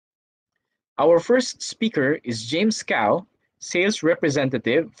Our first speaker is James Cao, Sales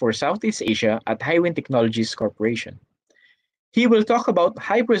Representative for Southeast Asia at HIWIN Technologies Corporation. He will talk about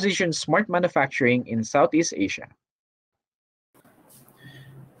high-precision smart manufacturing in Southeast Asia.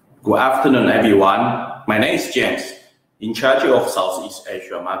 Good afternoon, everyone. My name is James, in charge of Southeast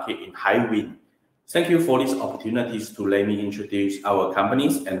Asia market in HIWIN. Thank you for this opportunity to let me introduce our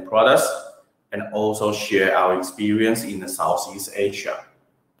companies and products and also share our experience in Southeast Asia.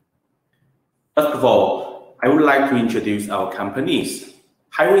 First of all, I would like to introduce our companies.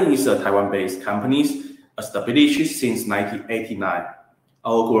 HIWIN is a Taiwan-based company established since 1989.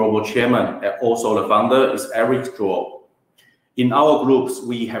 Our global chairman and also the founder is Eric Zhuo. In our groups,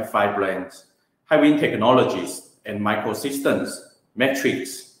 we have 5 brands: HIWIN Technologies and Microsystems,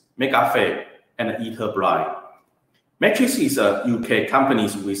 Matrix, MegaFab, and Etherblind. Matrix is a UK company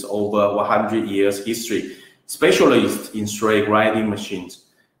with over 100 years history, specialized in straight grinding machines.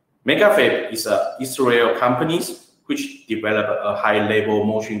 MegaFab is an Israel company which developed a high-level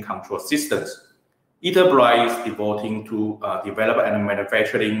motion control systems. Etherblind is devoting to develop and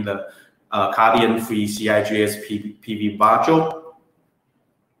manufacturing the Cardian-free CIGS PV module.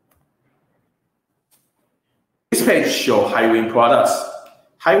 This page shows HIWIN products.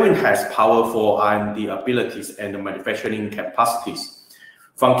 HIWIN has powerful R&D abilities and manufacturing capacities,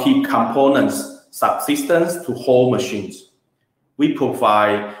 from key components, subsystems to whole machines. We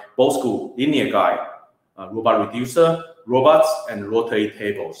provide both good linear guide, robot reducer, robots, and rotary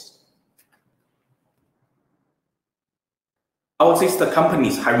tables. Our sister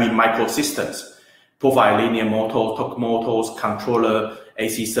companies, HIWIN Microsystems, provide linear motors, torque motors, controller,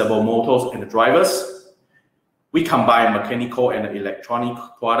 AC servo motors, and drivers. We combine mechanical and electronic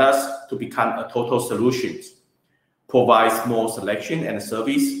products to become a total solution, provides more selection and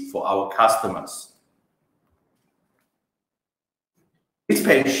service for our customers. This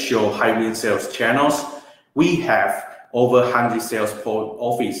page shows HIWIN sales channels. We have over 100 sales point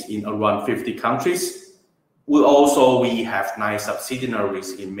office in around 50 countries. We have 9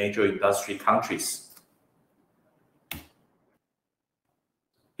 subsidiaries in major industry countries.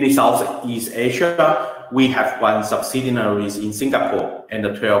 In Southeast Asia, we have 1 subsidiary in Singapore and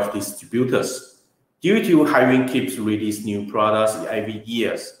 12 distributors. Due to HIWIN keeps releasing new products every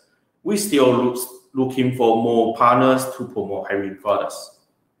year, we still looking for more partners to promote HIWIN products.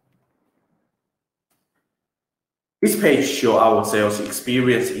 This page shows our sales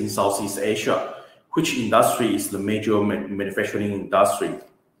experience in Southeast Asia, which industry is the major manufacturing industry.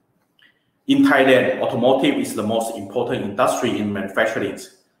 In Thailand, automotive is the most important industry in manufacturing.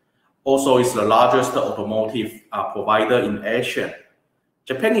 Also, is the largest automotive provider in ASEAN.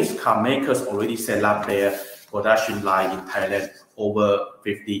 Japanese car makers already set up their production line in Thailand over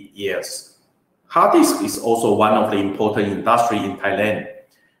 50 years. Hard disk is also one of the important industry in Thailand.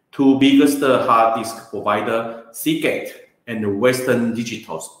 2 biggest hard disk provider, Seagate and Western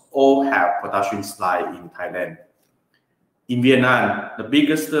Digitals, all have production line in Thailand. In Vietnam, the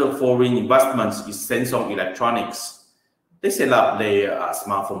biggest foreign investment is Samsung Electronics. They set up their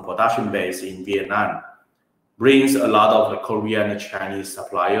smartphone production base in Vietnam, brings a lot of the Korean and Chinese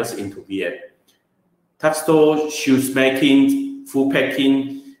suppliers into Vietnam. Textile, shoes making, food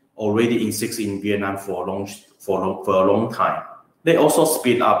packing already exist in Vietnam for a long time. They also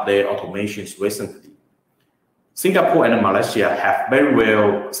speed up their automations recently. Singapore and Malaysia have very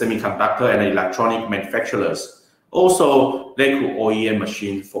well semiconductor and electronic manufacturers. Also, they could OEM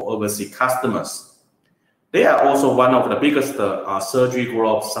machines for overseas customers. They are also one of the biggest surgery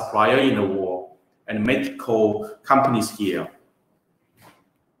glove supplier in the world and medical companies here.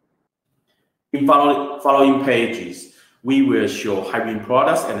 In following pages, we will show HIWIN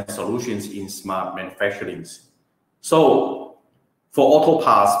products and solutions in smart manufacturing. So, for auto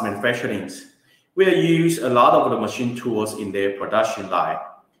parts manufacturing, we use a lot of the machine tools in their production line.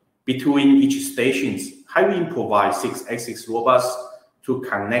 Between each stations, HIWIN provides 6-axis robots to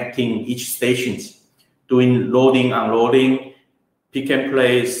connecting each stations, doing loading, unloading, pick and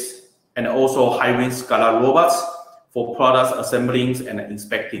place, and also HIWIN SCALA robots for product assembling and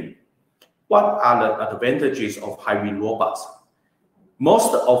inspecting. What are the advantages of HIWIN robots?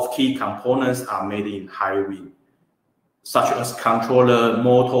 Most of key components are made in HIWIN, such as controller,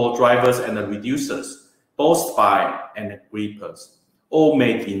 motor, drivers, and reducers, both spine and grippers, all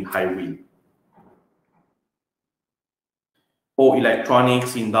made in HIWIN. For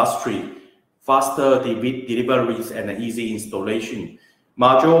electronics industry, faster deliveries and easy installation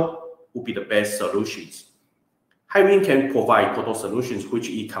module would be the best solutions. HIWIN can provide total solutions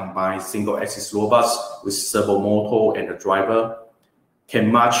which combines single-axis robots with servo motor and a driver, can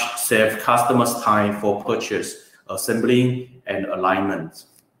much save customers' time for purchase, assembling, and alignment.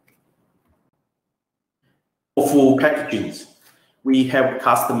 For full packaging, we help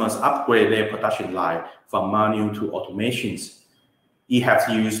customers upgrade their production line from manual to automations. It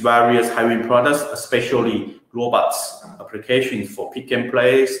has used various HIWIN products, especially robots applications for pick and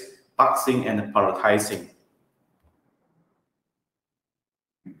place, boxing, and palletizing.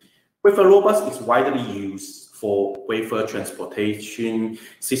 Wafer robots is widely used for wafer transportation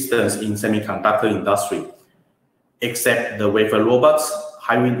systems in semiconductor industry. Except the wafer robots,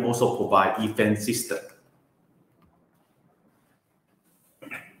 HIWIN also provide event system.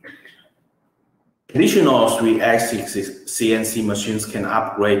 Traditional 3-axis CNC machines can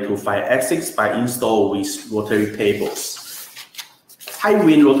upgrade to 5-axis by install with rotary tables.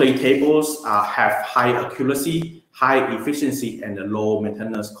 HIWIN rotary tables have high accuracy, high efficiency, and low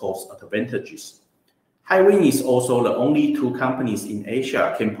maintenance cost advantages. HIWIN is also the only 2 companies in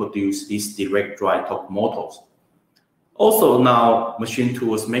Asia can produce these direct dry torque motors. Also now, machine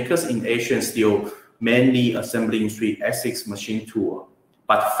tools makers in Asia still mainly assembling 3-axis machine tool.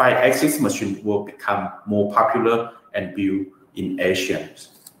 But 5-axis machine will become more popular and built in Asia.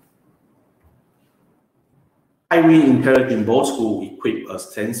 HIWIN Intelligent Board School equip a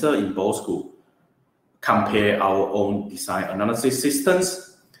sensor in board school. Compare our own design analysis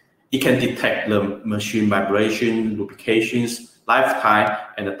systems. It can detect the machine vibration, lubrications, lifetime,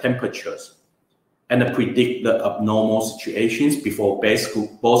 and the temperatures, and predict the abnormal situations before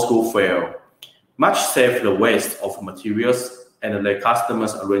board school fail. Much save the waste of materials and let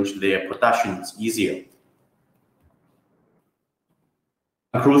customers arrange their productions easier.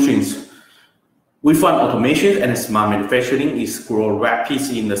 Conclusions. We find automation and smart manufacturing is growing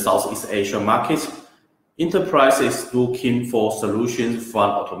rapidly in the Southeast Asia market. Enterprises looking for solutions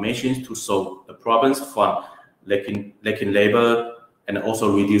from automation to solve the problems from lacking labor and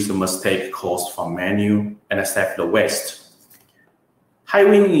also reduce the mistake caused from manual and save the waste.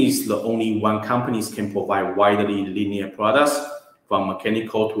 HIWIN is the only one company can provide widely linear products from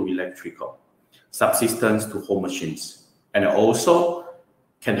mechanical to electrical, subsystems to home machines, and also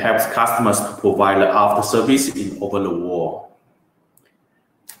can help customers to provide the after service in over the world.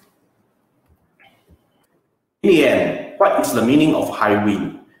 In the end, what is the meaning of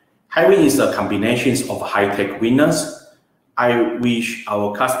HIWIN? HIWIN is a combination of high-tech winners. I wish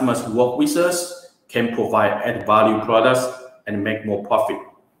our customers who work with us can provide add value products and make more profit,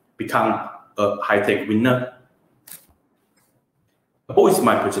 become a high-tech winner. That is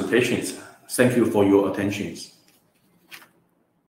my presentations. Thank you for your attention.